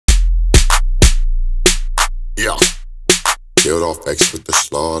Yeah. Killed off X with the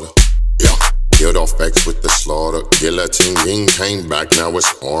slaughter. Yeah. Killed off X with the slaughter. Guillotine, Gein came back, now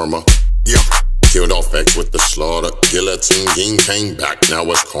it's karma. Yeah. Killed off X with the slaughter. Guillotine, Gein came back, now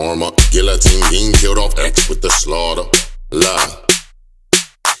it's karma. Guillotine, Gein killed off X with the slaughter. Love.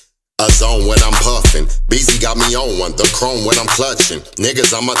 A zone when I'm puffin', BZ got me on one, the chrome when I'm clutching.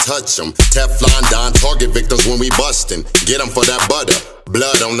 Niggas, I'ma touch them. Teflon Don, target victims when we bustin'. Get them for that butter,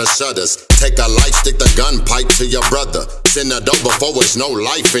 blood on the shutters. Take a light, stick the gun pipe to your brother. Send a dope before it's no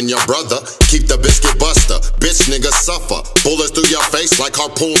life in your brother. Keep the biscuit buster, bitch niggas suffer. Bullets through your face like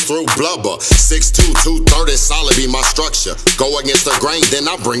harpoons through blubber. 6'2", 230, solid be my structure. Go against the grain, then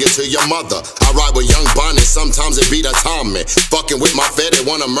I bring it to your mother. I ride with young Bonnie, sometimes it be the timing. Fucking with my fed, they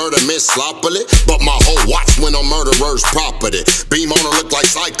wanna murder me sloppily, but my whole watch went on murderer's property. Beam on her look like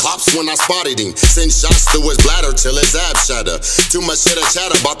Cyclops when I spotted him. Send shots through his bladder till his abs shatter. Too much shit to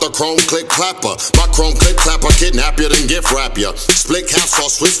chat about the chrome click clapper. My chrome click clapper kidnap you then gift wrap you. Split caps or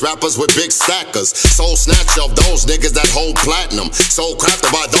switch rappers with big stackers. Soul snatcher of those niggas that hold platinum. Soul crafted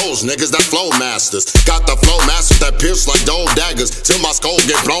by those niggas that flow masters. Got the flow masters that pierce like dull daggers till my skull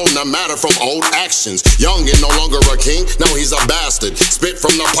get blown no matter from old actions. Young and no longer a king, now he's a bastard. Spit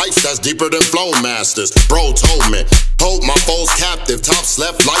from the pipes that's deeper than flow masters. Bro told me, hold my foes captive. Tops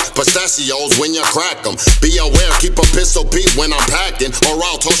left like pistachios when you crack them. Be aware, keep a pistol peep when I'm packing, or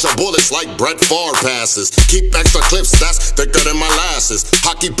I'll toss your bullets like Brett Favre passes. Keep extra clips that's thicker than my lasses.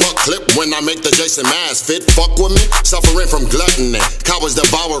 Hockey puck clip when I make the Jason Mass fit. Fuck with me, suffering from gluttony. Cowards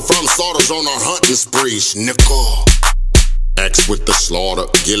devoured from slaughters on our hunting spree. Nickel. X with the slaughter.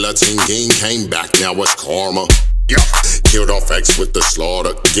 Guillotine, Gein came back, now it's karma. Yeah. Killed off X with the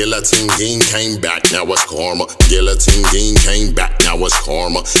slaughter. Guillotine, Gein came back, now it's karma. Guillotine, Gein came back, now it's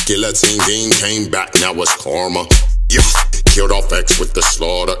karma. Guillotine, Gein came back, now it's karma. Yeah. Killed off X with the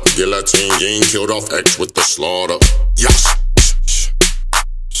slaughter. Guillotine, Gein killed off X with the slaughter. Yes.